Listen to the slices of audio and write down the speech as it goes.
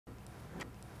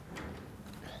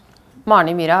Maren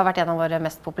i myra har vært en av våre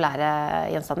mest populære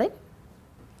gjenstander.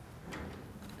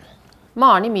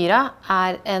 Maren i myra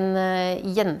er en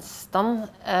gjenstand,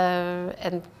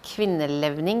 en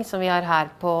kvinnelevning som vi har her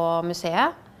på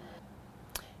museet.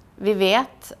 Vi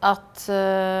vet at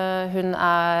hun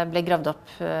ble gravd opp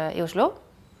i Oslo,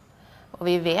 og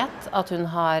vi vet at hun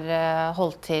har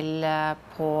holdt til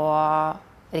på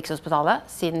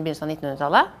Rikshospitalet siden begynnelsen av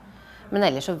 1900-tallet, men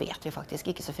ellers så vet vi faktisk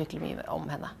ikke så fryktelig mye om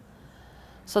henne.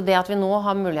 Så det at vi nå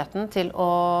har muligheten til å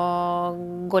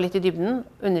gå litt i dybden,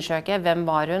 undersøke hvem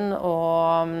var hun,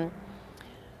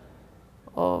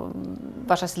 og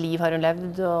hva slags liv har hun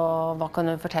levd, og hva kan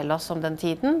hun fortelle oss om den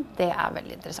tiden, det er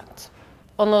veldig interessant.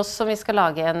 Og nå som vi skal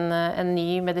lage en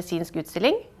ny medisinsk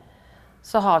utstilling,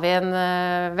 så har vi en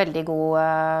veldig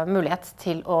god mulighet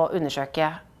til å undersøke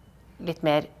litt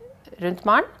mer rundt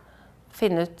Maren.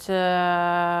 Finne ut,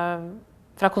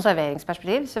 fra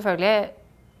konserveringsperspektiv selvfølgelig,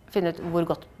 finne ut hvor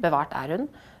godt bevart er hun.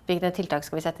 Hvilke tiltak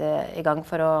skal vi sette i gang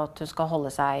for at hun skal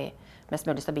holde seg mest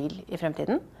mulig stabil i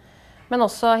fremtiden. Men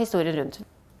også historien rundt.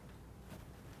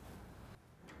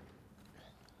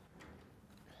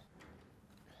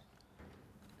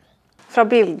 Fra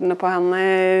bildene på henne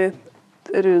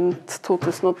rundt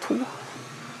 2002,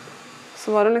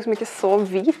 så var hun liksom ikke så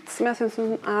hvit som jeg synes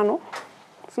hun er nå.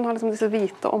 Så hun har liksom disse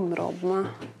hvite områdene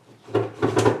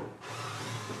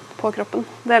på kroppen.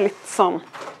 Det er litt sånn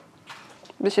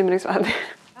bekymringsverdig.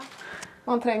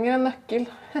 Man trenger en nøkkel.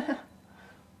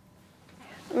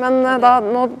 Men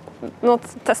nå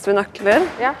tester vi nøkler,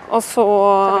 ja. Og så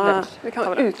vi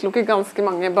kan utelukke ganske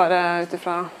mange bare ut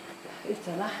ifra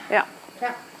utseende. Ja.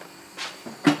 Ja.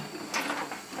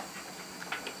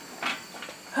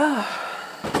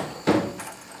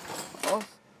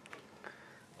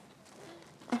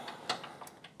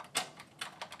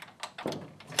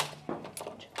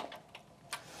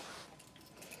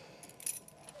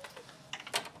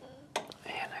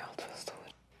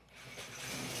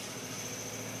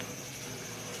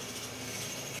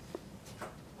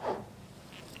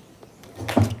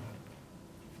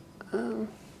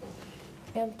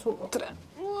 En, to, tre.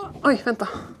 Oi, vent da.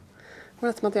 Hva er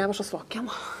dette med at jeg var så svak igjen?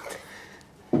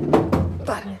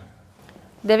 Der.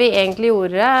 Det vi egentlig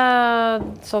gjorde,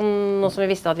 sånn, nå som vi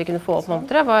visste at vi kunne få opp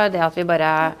monteret, var det at vi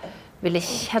bare ville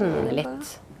kjenne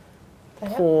litt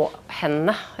på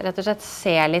henne. Rett og slett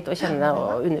se litt og kjenne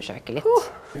og undersøke litt.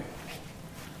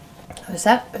 Skal vi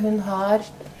se, hun har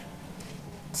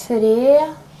 3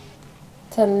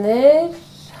 tenner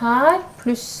her,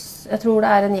 pluss jeg tror det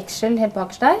er en jeksel helt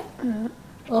bakerst der.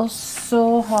 Og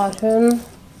så har hun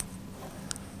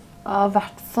av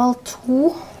hvert fall 2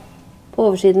 på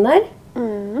oversiden der.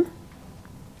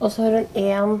 Og så har hun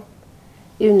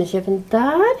 1 i underkjeven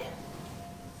der.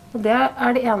 Og det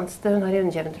er det eneste hun har i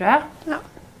underkjeven, tror jeg. Ja.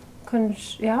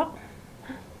 Kanskje, ja.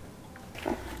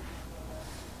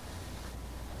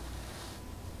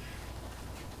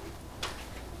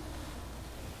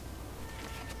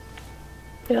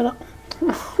 Ja da.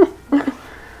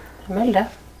 Meld det.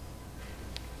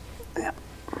 Ja.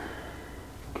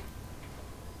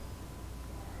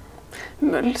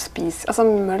 Møll spiser, altså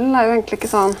møll er jo egentlig ikke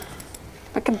sånn,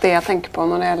 det er ikke det jeg tenker på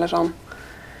når det gjelder sånn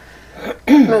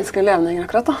menneskelige levninger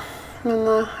akkurat da. Men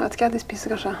jeg vet ikke, de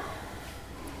spiser kanskje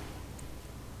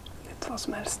litt hva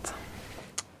som helst.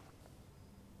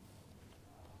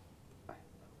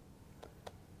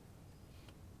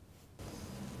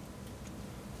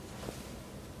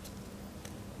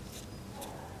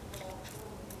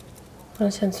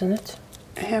 Hvordan kjennes hun ut?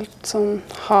 Helt sånn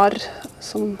hard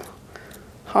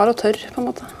og tørr, på en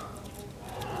måte.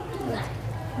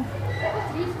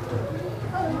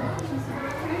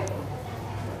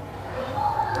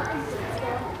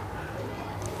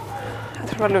 Jeg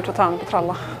tror det var lurt å ta den på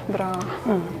tralla. Bra.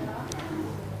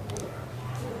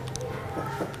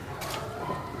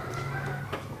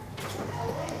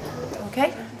 Ok, da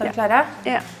er vi klare?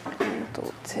 Ja. 1, 2,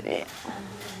 3.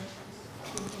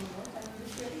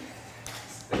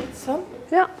 Sånn.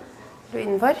 Ja. Du er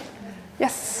innenfor?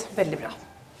 Yes. Veldig bra.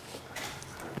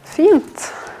 Fint.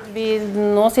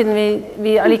 Nå siden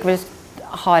vi allikevel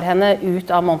har henne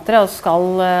ut av monteret og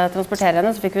skal transportere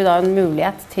henne, så fikk vi da en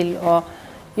mulighet til å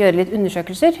gjøre litt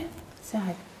undersøkelser. Se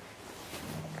her.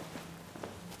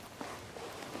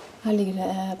 Her ligger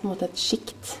det på en måte et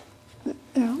skikt.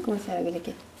 Ja. Kan vi se eller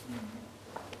ikke?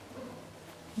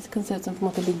 Det kan se ut som på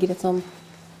en måte ligger et sånn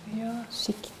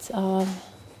skikt av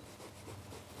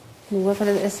noe, for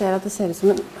jeg ser at det ser ut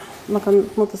som en, man kan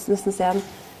på en måte nesten se en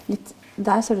litt,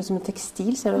 der ser det ut som en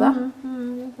tekstil, ser du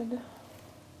det?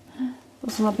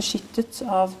 Og som er beskyttet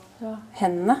av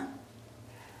hendene.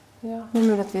 Men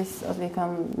muligvis at vi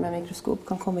kan, med mikroskop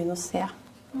kan komme inn og se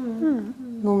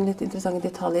Noen litt interessante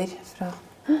detaljer fra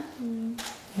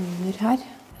under her.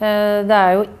 Det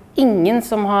jo ingen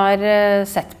som har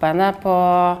sett på henne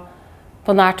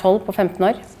på nært hold på 15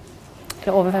 år,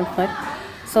 eller over 15 år.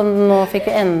 Så nå fikk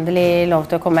vi endelig lov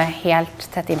til å komme helt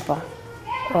tett innpå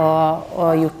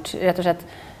og gjort rett og slett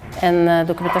en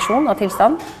dokumentasjon av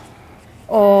tilstand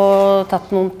og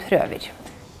tatt noen prøver.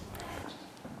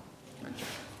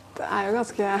 Det jo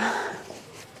ganske...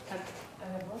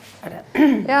 Det?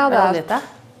 Ja, det oljete?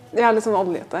 Ja, litt sånn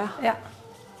oljete, ja.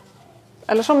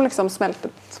 Eller som liksom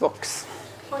smeltet voks.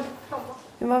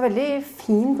 Hun var veldig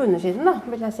fin på undersiden da,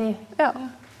 vil jeg si. Ja.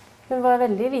 Hun var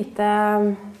veldig lite...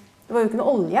 Det var jo ikke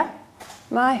noe olje.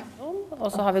 Nei. Og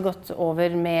så har vi gått over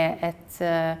med et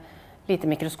lite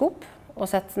mikroskop og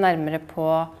sett nærmere på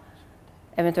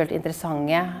eventuelt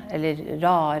interessante, eller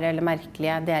rare eller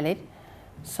merkelige deler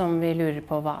som vi lurer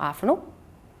på hva for noe.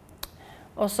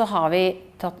 Og så har vi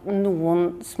tatt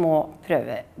noen små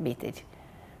prøvebiter.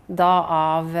 Da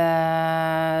av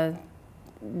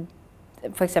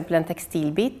for eksempel en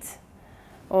tekstilbit,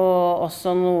 og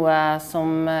også noe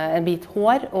som en bit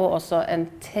hår, og også en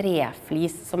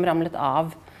treflis som ramlet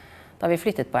av da vi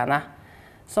flyttet på henne.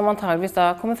 Som antageligvis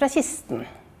da kommer fra kisten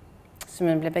som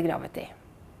hun ble begravet i.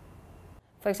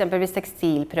 For eksempel hvis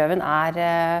tekstilprøven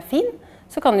fin,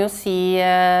 så kan den jo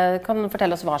kan den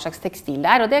fortelle oss hva slags tekstil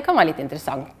det og det kan være litt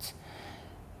interessant.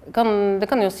 Det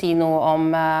kan jo si noe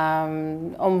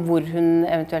om hvor hun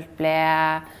eventuelt ble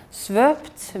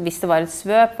svøpt. Hvis det var et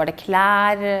svøp, var det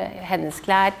klær, hennes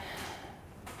klær.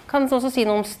 Kan det også si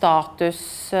noe om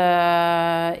status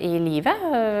i livet,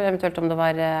 eventuelt om det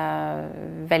var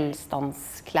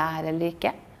velstandsklær eller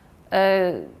ikke.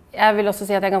 Jeg vil også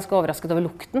si at jeg ganske overrasket over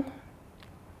lukten.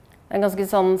 En ganske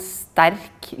sånn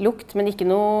sterk lukt, men ikke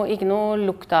noe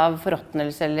lukt av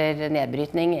forråtnelse eller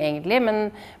nedbrytning egentlig,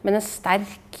 men en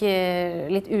sterk,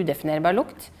 litt udefinerbar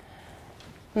lukt.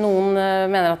 Noen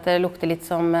mener at det lukter litt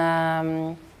som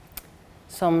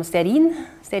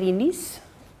stearinlys,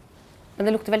 men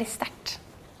det lukter veldig sterkt.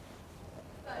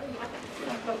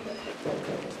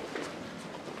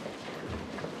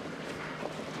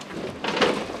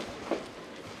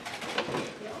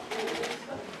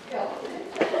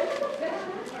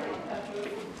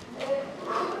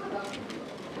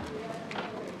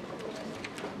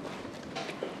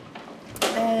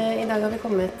 I dag har vi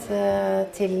kommet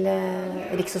til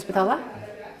Rikshospitalet.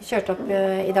 Vi kjørte opp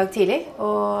i dag tidlig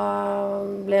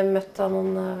og ble møtt av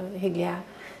noen hyggelige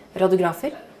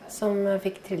radiografer som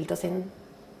fikk trillet oss inn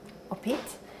opp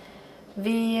hit.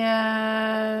 De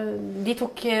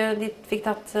fikk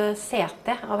tatt CT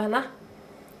av henne,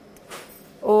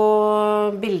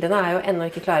 og bildene jo ennå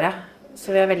ikke klare,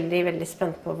 så vi veldig, veldig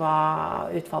spent på hva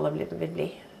utfallet vil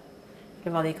bli,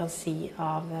 eller hva de kan si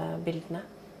av bildene.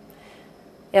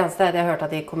 Det eneste at jeg hørte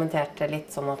at de kommenterte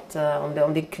litt sånn at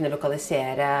om de kunne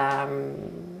lokalisere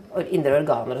indre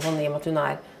organer og sånn, i og med at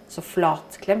hun så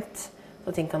flatklemt,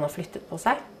 så ting kan ha flyttet på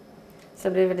seg. Så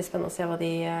det blir veldig spennende å se hva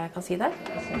de kan si der.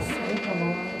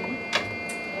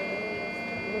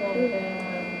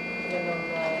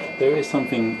 There is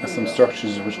some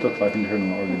structures which look like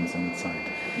internal organs on its side.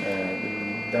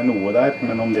 Det noe der,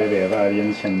 men om det vevet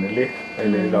gjenkjennelig,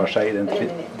 eller lar seg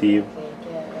de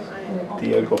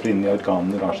opprinnelige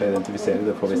organene lar seg identifisere,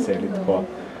 det får vi se litt på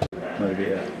når vi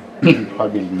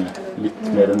har bildene litt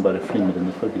mer enn bare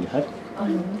flimrende forbi her.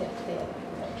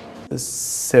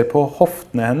 Ser på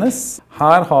hoftene hennes.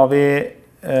 Her har vi,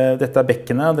 dette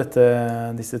bekkenet,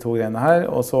 disse to greiene her,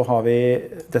 og så har vi,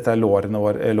 dette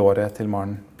låret til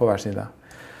Maren på hver side.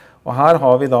 Og her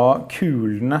har vi da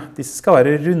kulene. Disse skal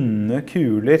være runde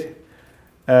kuler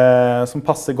som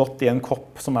passer godt i en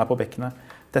kopp som på bekkenet.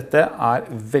 Dette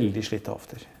veldig slitte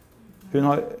hofter. Hun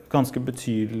har ganske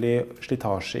betydelig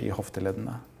slitasje i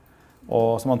hofteleddene,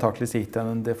 og som antakeligvis gitt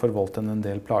henne, det forvoldt henne en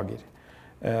del plager.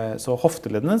 Så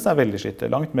hofteleddene veldig slitte,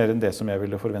 langt mer enn det som jeg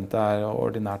ville forvente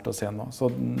ordinært å se nå.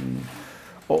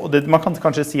 Man kan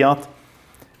kanskje si at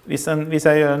hvis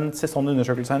jeg gjør en sånn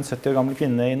undersøkelse av en 70 år gammel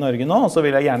kvinne i Norge nå, så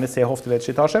vil jeg gjerne se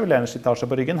hofteleddslitasje, vil jeg gjerne slitasje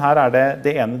på ryggen. Her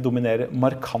det ene dominerer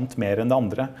markant mer enn det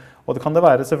andre. Og det kan det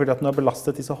være selvfølgelig at hun har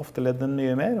belastet disse hofteleddene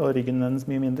mye mer, og ryggen hennes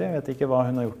mye mindre. Jeg vet ikke hva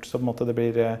hun har gjort, så på en måte det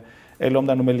blir, eller om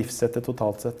det noe med livssettet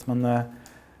totalt sett. Men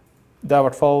det I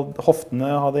hvert fall, hoftene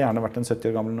hadde gjerne vært en 70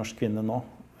 år gammel norsk kvinne nå,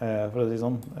 for å si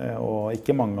sånn. Og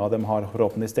ikke mange av dem har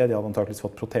forhåpentligvis det. De hadde antakeligvis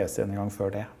fått protese en gang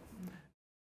før det.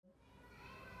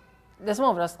 Det som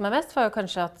overrasket meg mest var jo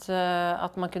kanskje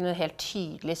at man kunne helt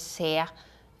tydelig se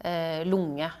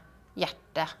lunge,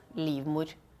 hjerte, livmor,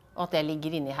 og at det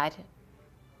ligger inni her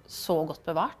så godt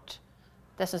bevart.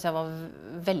 Det synes jeg var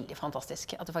veldig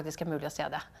fantastisk, at det faktisk mulig å se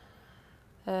det.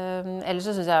 ellers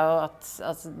så synes jeg jo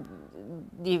at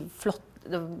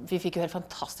vi fikk jo helt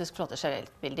fantastisk flotte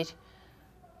skjelettbilder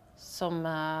som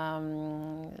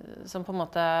på en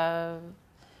måte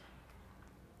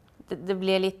det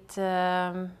ble litt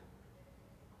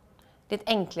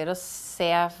enklere å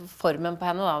se formen på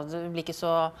henne da. Det blir ikke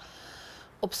så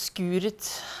obskuret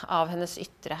av hennes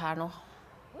ytre her nå.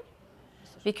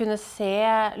 Vi kunne se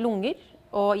lunger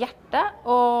og hjerte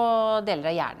og deler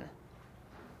av hjernen.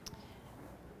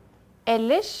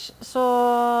 Ellers så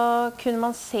kunne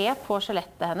man se på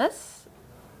skjelettet hennes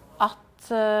at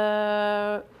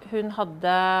hun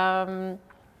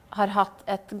har hatt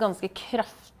et ganske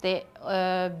kraftig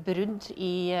brudd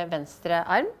i venstre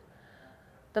arm.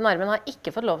 Den armen har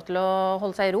ikke fått lov til å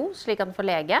holde seg i ro, slik at den får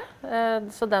lege.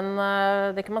 Så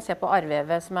det kan man se på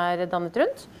arrvevet som er dannet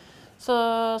rundt.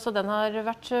 Så den har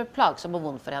vært plagsom og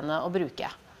vond for henne å bruke.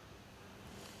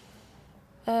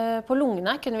 På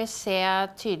lungene kunne vi se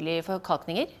tydelige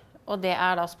forkalkninger, og det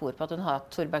er da spor på at hun har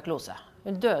hatt tuberkulose.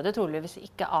 Hun døde troligvis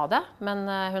ikke av det, men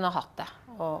hun har hatt det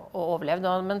og overlevd,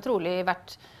 men trolig vært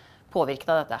påvirket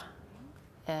av dette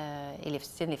i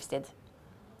sin livstid.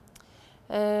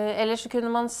 Ellers så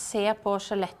kunne man se på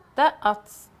skjelettet at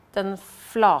den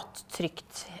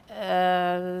flattrykte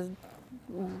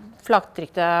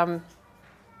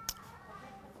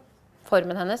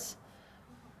formen hennes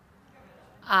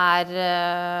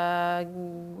kommer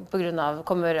på grunn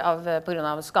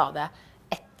av skade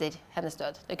etter hennes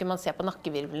død. Det kunne man se på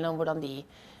nakkevirvlene om hvordan de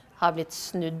har blitt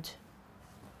snudd.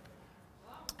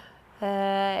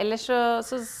 Ellers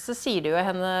så sier det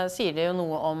jo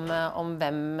noe om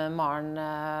hvem Maren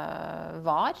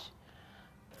var.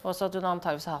 Også at hun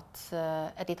antageligvis har hatt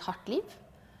et litt hardt liv.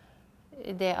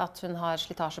 Det at hun har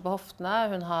slitasje på hoftene,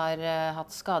 hun har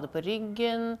hatt skade på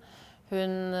ryggen,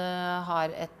 hun har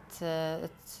et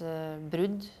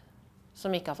brudd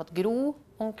som ikke har fått gro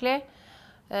ordentlig.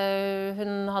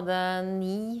 Hun hadde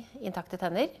 9 intakte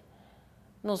tenner,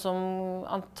 noe som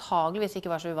antageligvis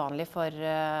ikke var så uvanlig for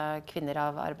kvinner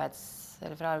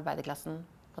fra arbeiderklassen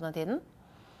på den tiden.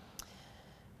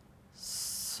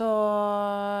 Så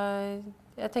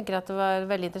jeg tenker at det var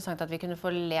veldig interessant at vi kunne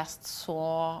få lest så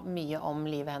mye om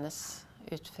livet hennes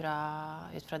ut fra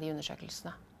de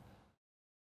undersøkelsene.